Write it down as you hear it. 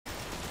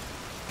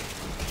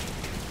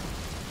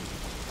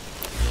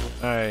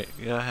Alright,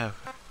 yeah, I have.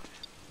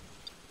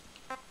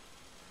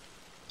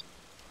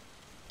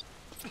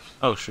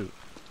 Oh, shoot.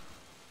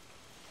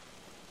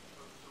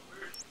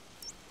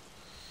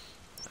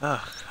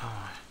 Oh, come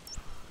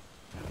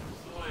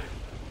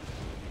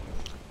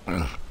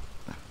on.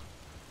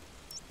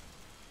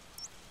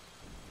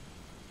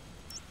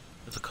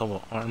 There's a couple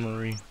of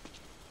armory.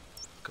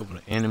 A couple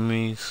of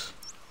enemies.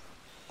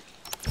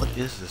 What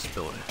is this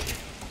building?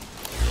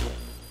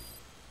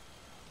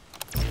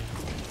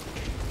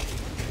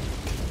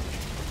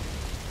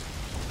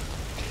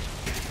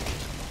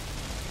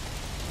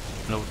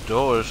 No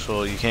doors,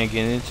 so you can't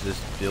get into this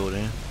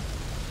building.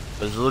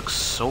 But it looks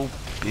so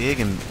big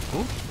and...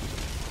 Ooh.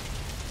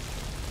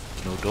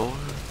 No door.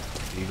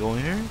 You go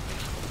in here?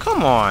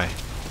 Come on!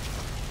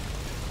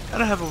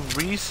 Gotta have a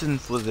reason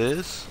for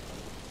this.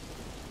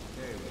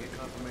 Hey, we get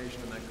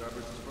confirmation on that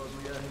garbage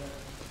disposal yet?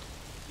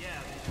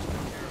 Yeah.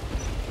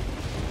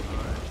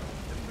 Alright,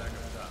 heading back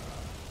up top.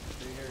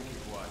 Stay here and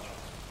keep watch.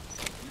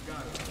 You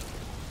got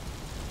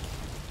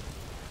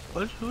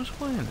it. Who's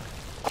playing?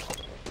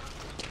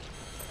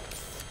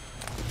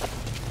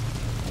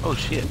 Oh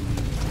shit.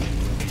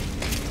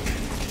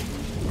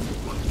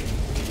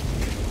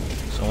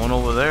 Someone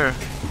over there.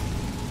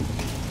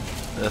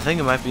 I think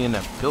it might be in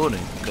that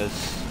building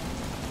because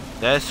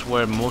that's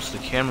where most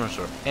of the cameras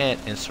are at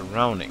and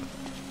surrounding.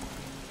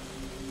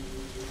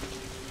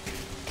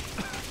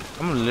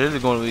 I'm literally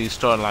going to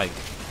start like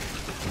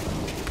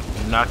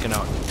knocking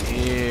out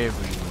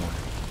everyone.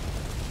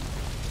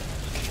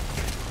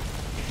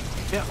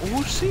 Yeah,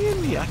 who's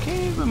seeing me? I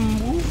can't even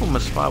move from a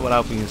spot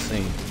without being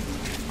seen.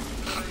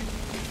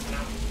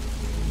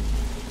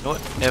 You know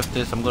what? F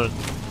this, I'm gonna...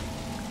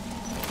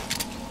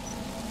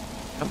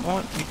 Come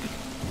on, you can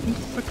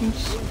freaking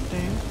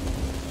stand.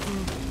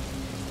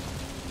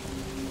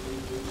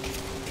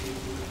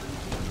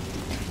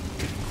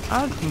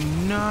 I do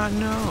not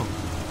know.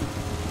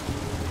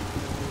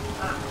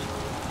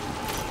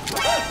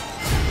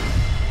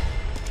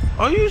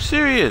 Are you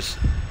serious?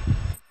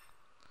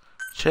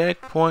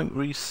 Checkpoint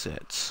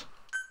resets.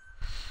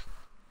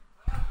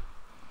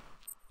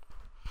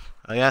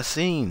 I got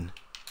seen.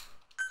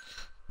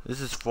 This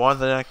is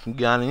farther than I can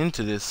get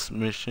into this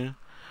mission.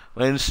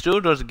 But it still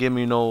doesn't give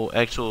me no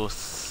actual,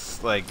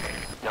 like...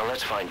 Now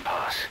let's find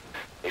Paz.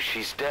 If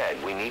she's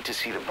dead, we need to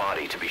see the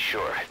body to be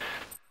sure.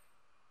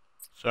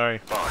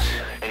 Sorry. Boss,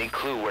 any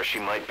clue where she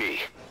might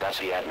be? That's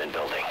the admin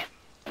building.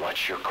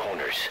 Watch your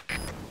corners.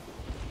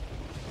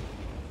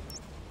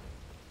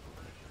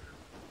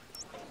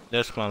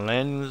 That's my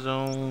landing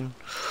zone.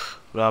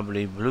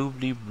 Probably blue,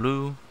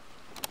 blue.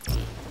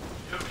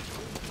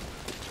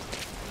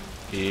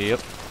 Yep.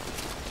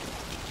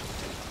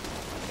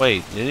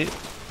 Wait, did it?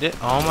 Did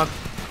all my...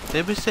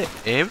 Did we say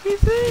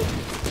everything?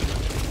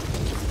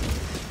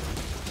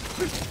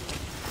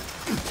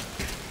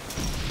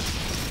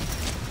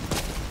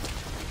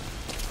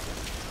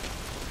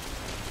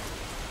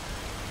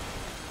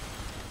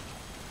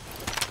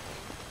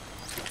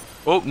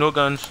 Oh, no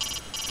guns.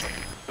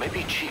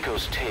 Maybe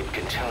Chico's tape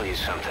can tell you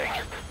something.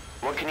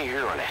 What can you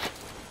hear on it?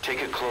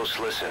 Take a close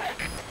listen.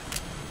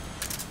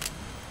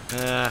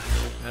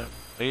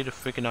 Play the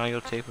freaking audio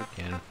tape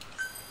again.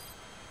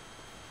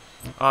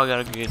 Oh, I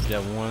gotta get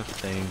that one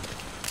thing.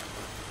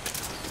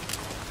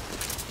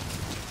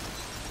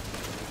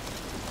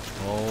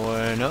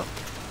 Going up.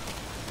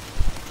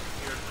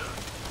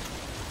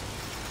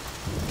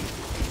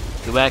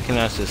 Go back and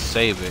I just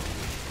save it.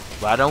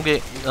 But I don't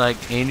get like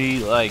any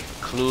like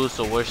clues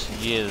to where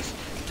she is.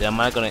 Then am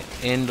I gonna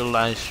end the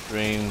live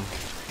stream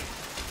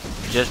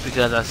just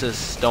because I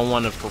just don't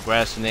want to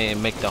procrastinate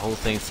and make the whole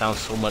thing sound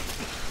so much,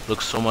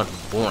 look so much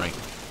boring.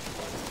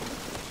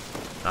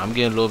 I'm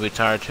getting a little bit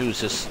tired too.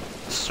 It's just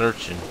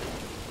searching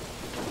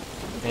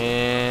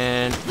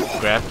and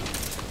grab.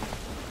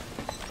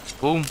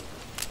 Boom,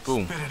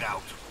 boom. Spit it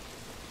out.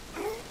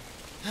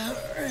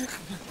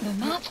 The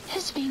map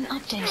has been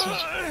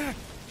updated.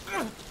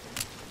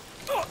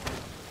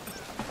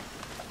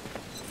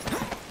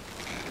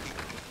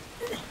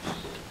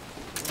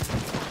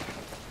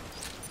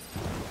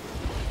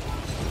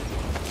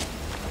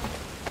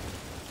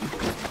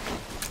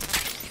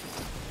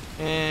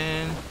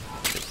 And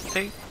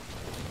take.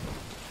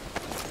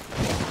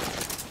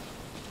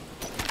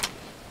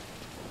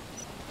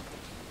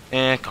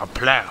 And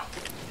kaplow.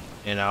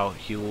 And now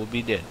he will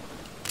be dead.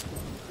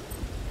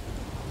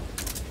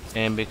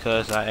 And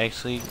because I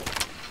actually...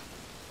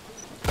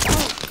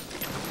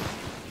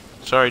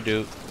 Sorry,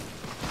 dude.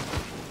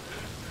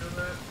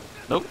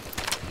 Nope.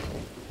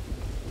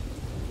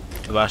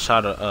 If I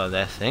shot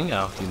that thing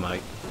out, he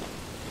might.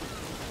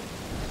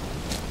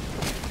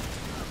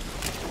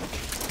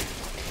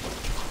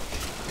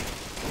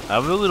 I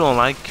really don't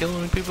like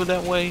killing people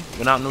that way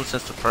without no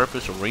sense of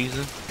purpose or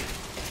reason.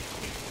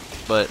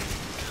 But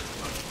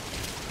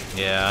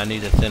yeah, I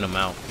need to thin them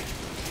out.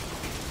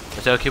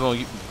 Instead of keep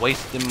on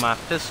wasting my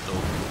pistol,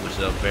 which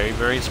is very,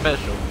 very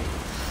special,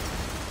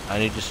 I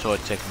need to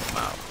start taking them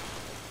out.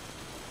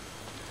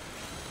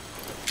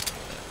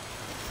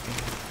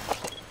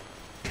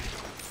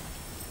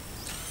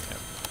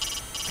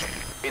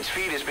 Its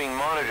feed is being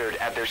monitored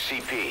at their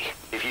CP.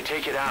 If you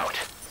take it out,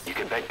 you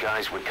can bet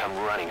guys would come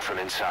running from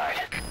inside.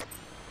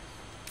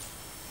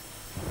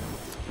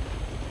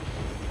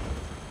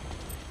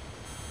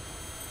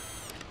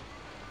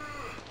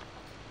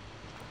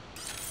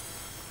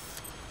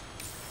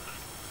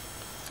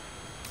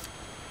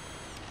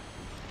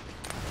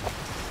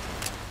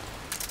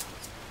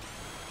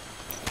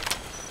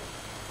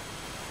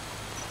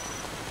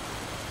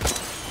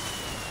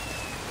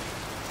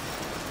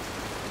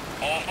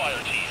 All fire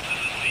teams, this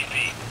is CP.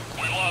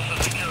 We lost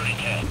the security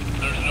camp.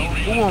 There's no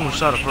reason Who almost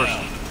shot a person?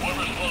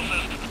 Whoever's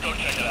closest, go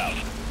check it out.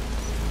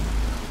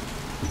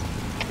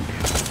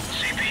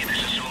 CP, this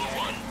is Zulu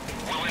 1.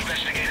 We'll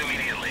investigate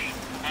immediately.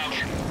 Out.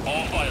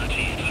 All fire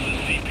teams, this is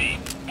CP.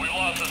 We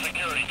lost the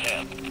security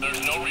camp.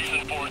 There's no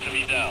reason for it to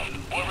be down.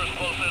 Whoever's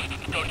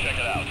closest, go check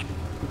it out.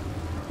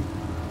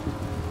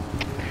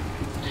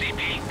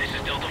 CP, this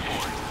is Delta 4.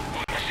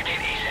 We'll investigate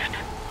ASAP.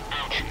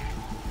 Out.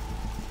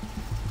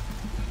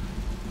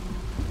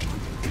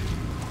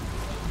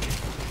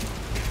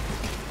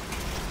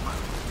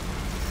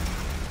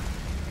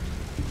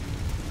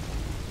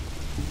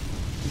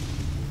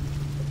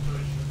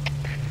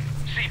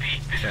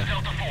 This is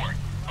Delta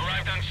 4.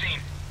 Arrived on scene.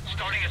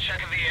 Starting a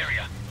check of the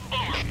area.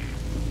 Over.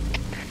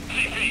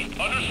 CP,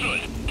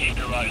 understood. Keep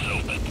your eyes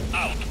open.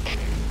 Out.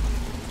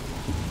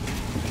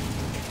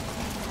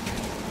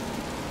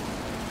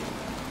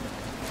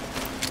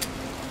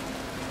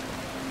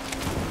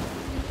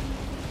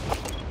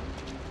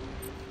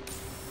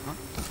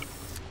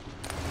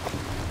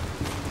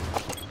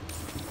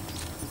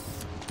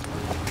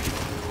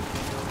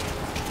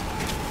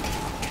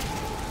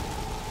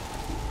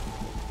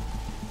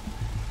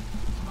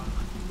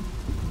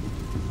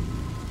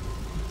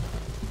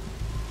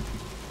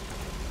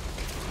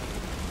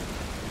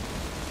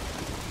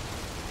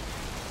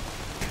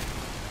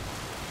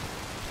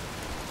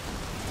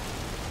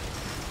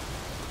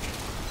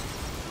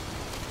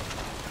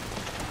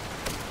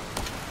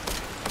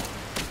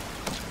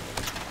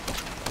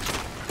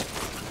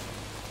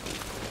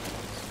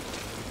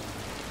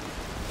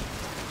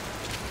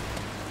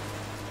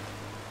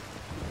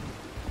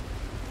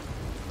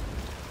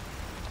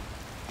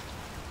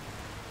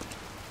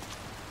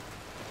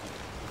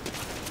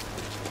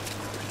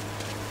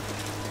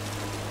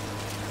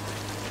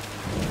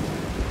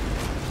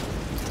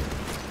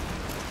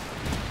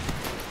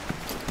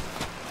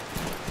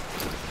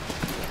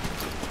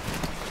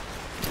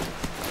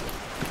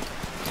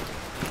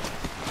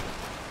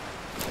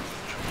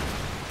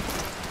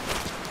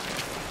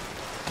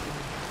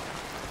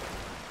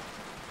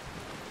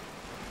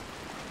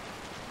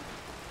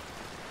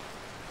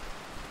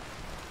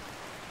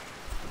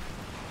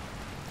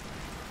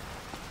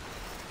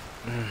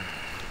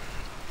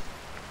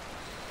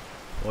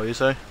 What do you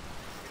say?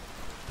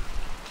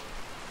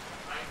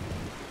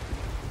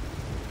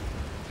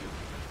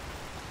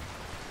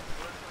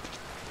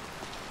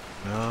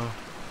 No.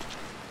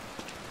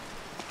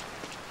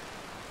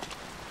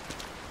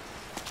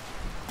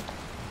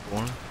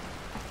 One.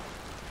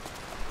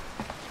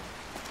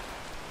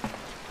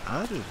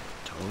 I just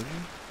told you.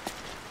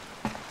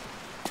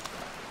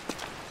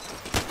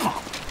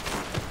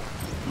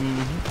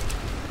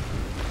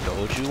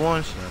 Told you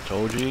once, and I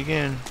told you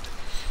again.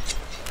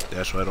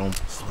 That's why I don't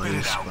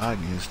play Spy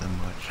games that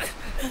much.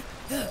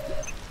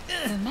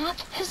 The map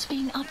has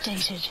been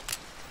updated.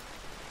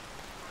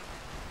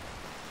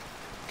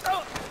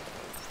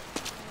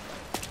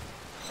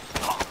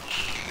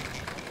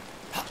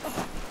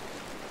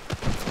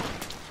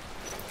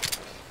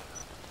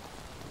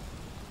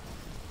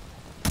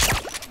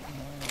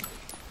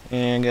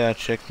 And gotta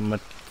check my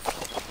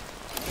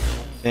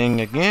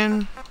thing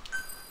again.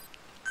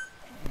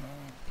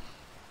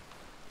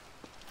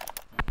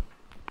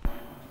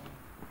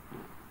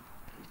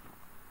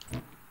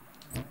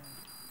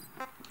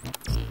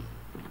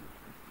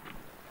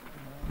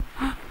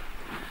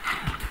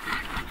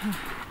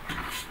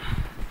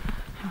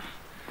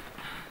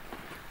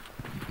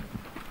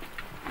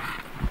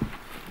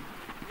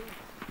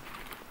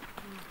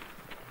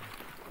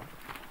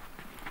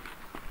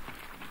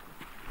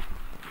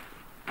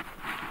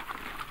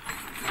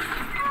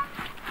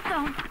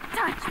 Don't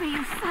touch me,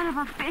 you son of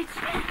a bitch!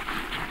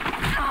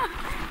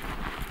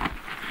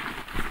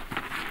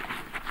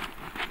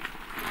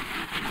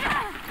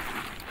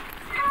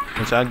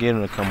 Once I get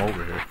him to come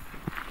over here.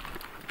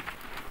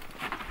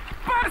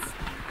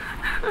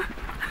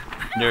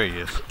 There he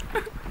is.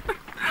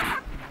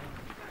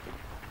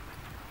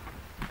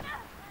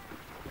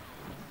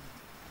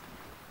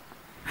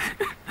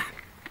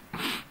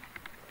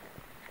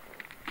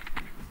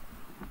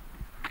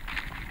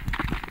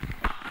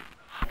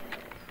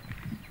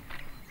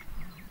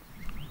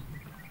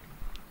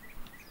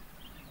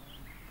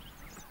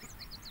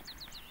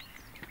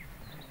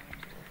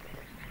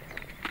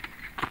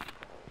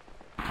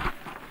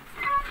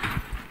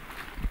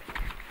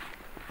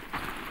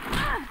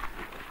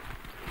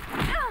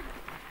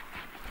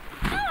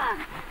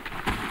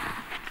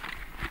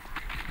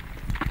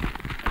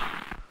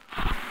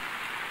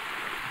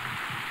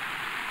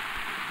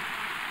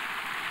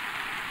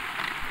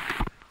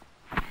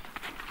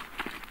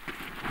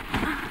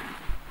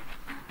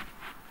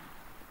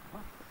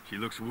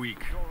 looks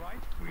weak.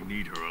 We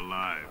need her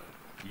alive.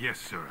 Yes,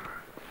 sir.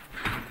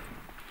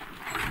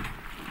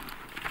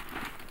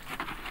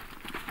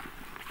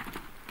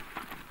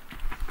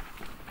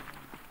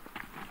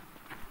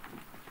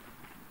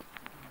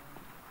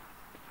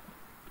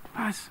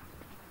 Us.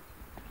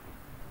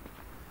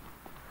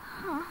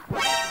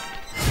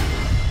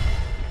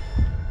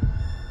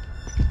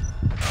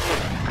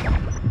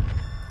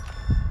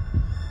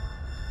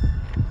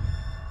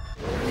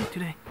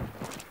 Today.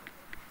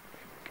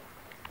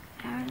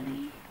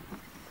 Early.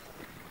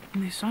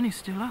 And the sun is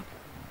still up.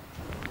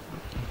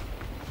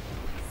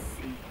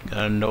 See.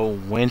 Gotta know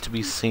when to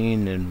be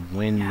seen and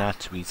when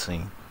not to be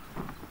seen.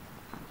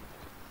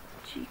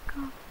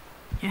 Chico,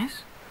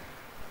 Yes?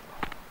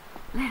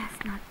 let us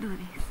not do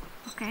this,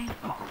 okay?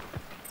 Oh.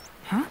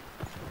 Huh?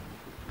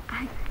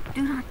 I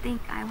do not think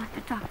I want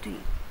to talk to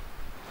you.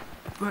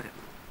 But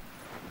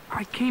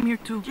I came here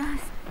to...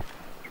 Just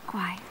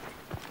quiet.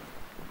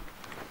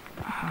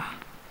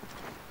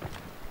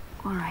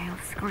 Or I'll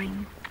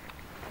scream.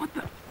 What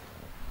the...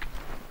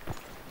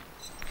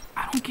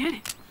 I don't get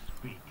it.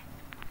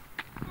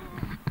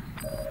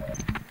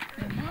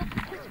 The map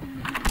has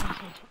been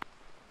updated.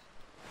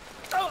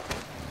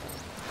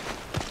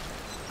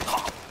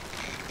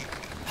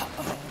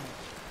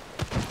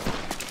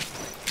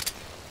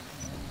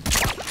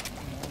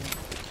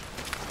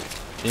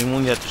 Didn't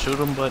want you have to shoot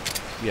him,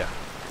 but yeah,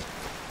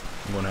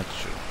 I'm gonna have to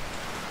shoot him.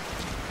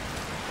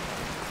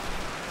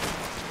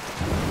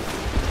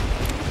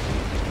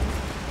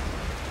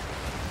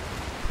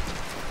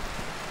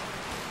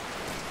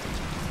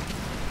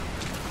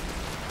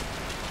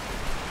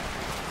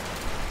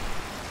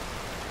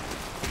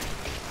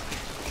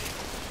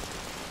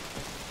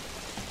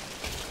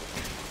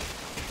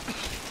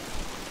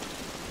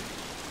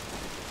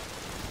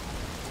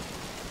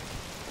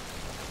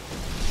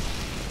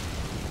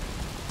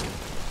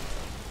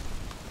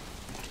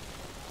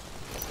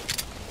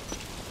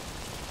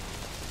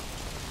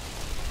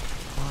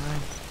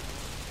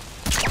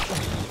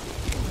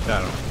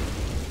 Got him.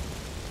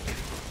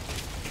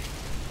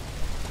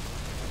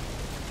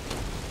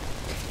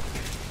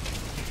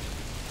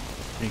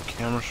 Any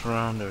cameras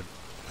around or...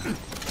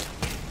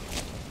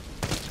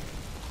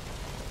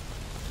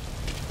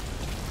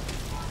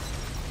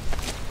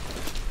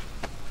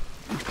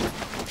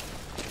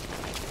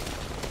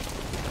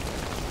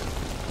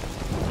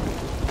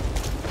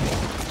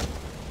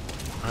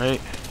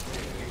 Alright.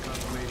 Any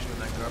confirmation of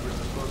that garbage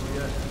disposal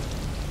yet?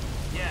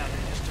 Yeah,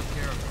 they just took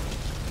care of it.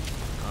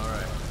 All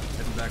right.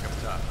 Heading back up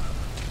top.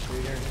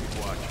 Stay here and keep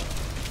watch.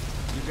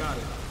 You got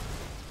it.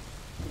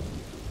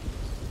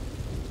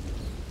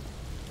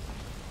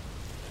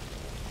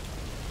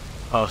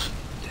 Oh, so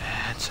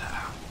that's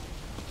how.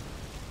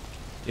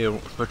 They're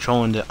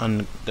patrolling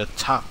the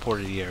top part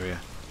of the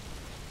area.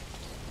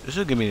 This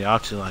will give me the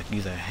option like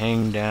either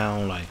hang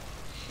down, like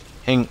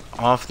hang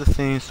off the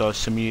thing, start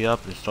sending me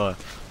up, and start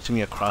sending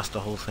me across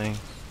the whole thing.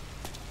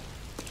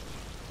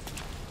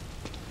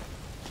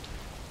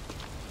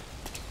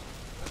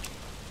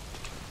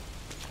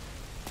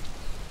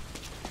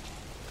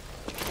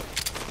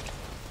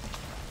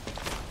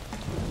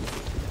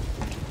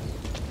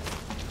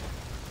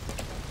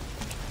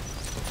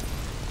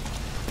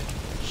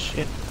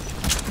 Shit.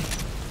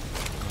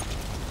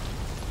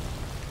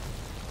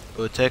 It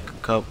will take a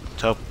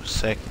couple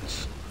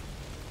seconds.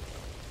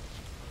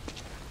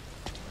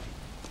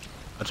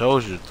 I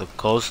told you, the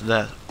closer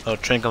that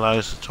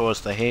tranquilizer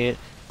towards the head,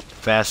 the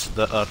faster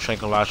the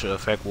tranquilizer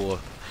effect will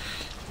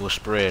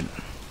spread.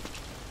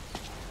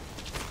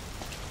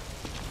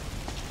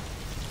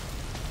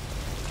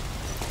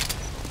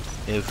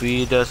 If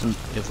he doesn't,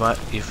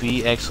 if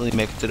he actually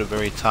makes it to the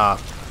very top,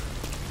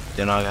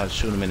 then I gotta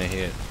shoot him in the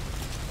head.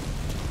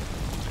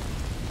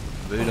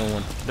 But we don't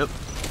want. Nope.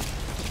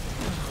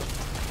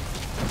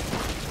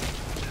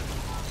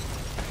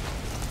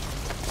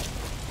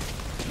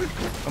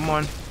 Come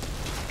on,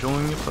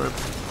 join me for.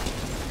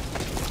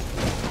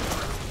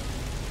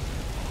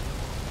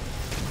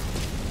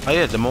 Oh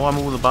yeah, the more I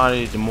move the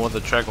body, the more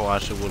the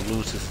tranquilizer will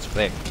lose its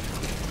effect.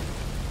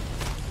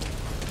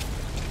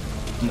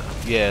 No,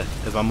 yeah,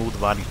 if I move the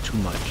body too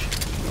much.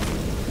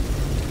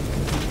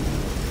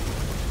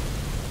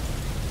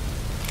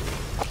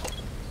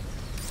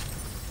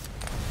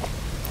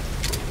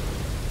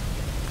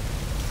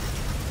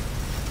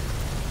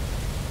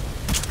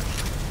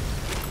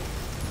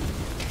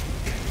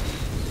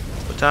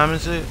 What time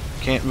is it?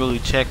 Can't really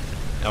check.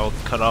 I'll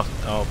cut off.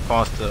 I'll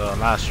pause the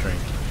live stream.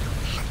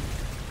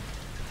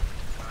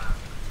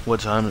 What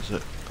time is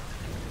it?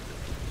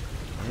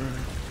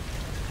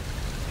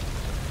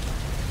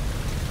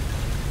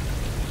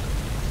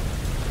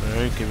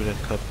 Alright, give it a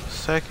couple of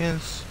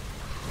seconds.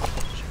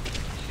 Check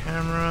the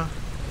camera.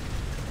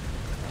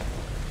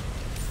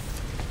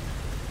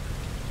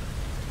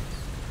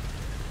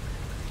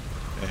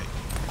 Okay.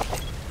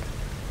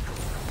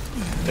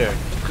 There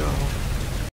you go.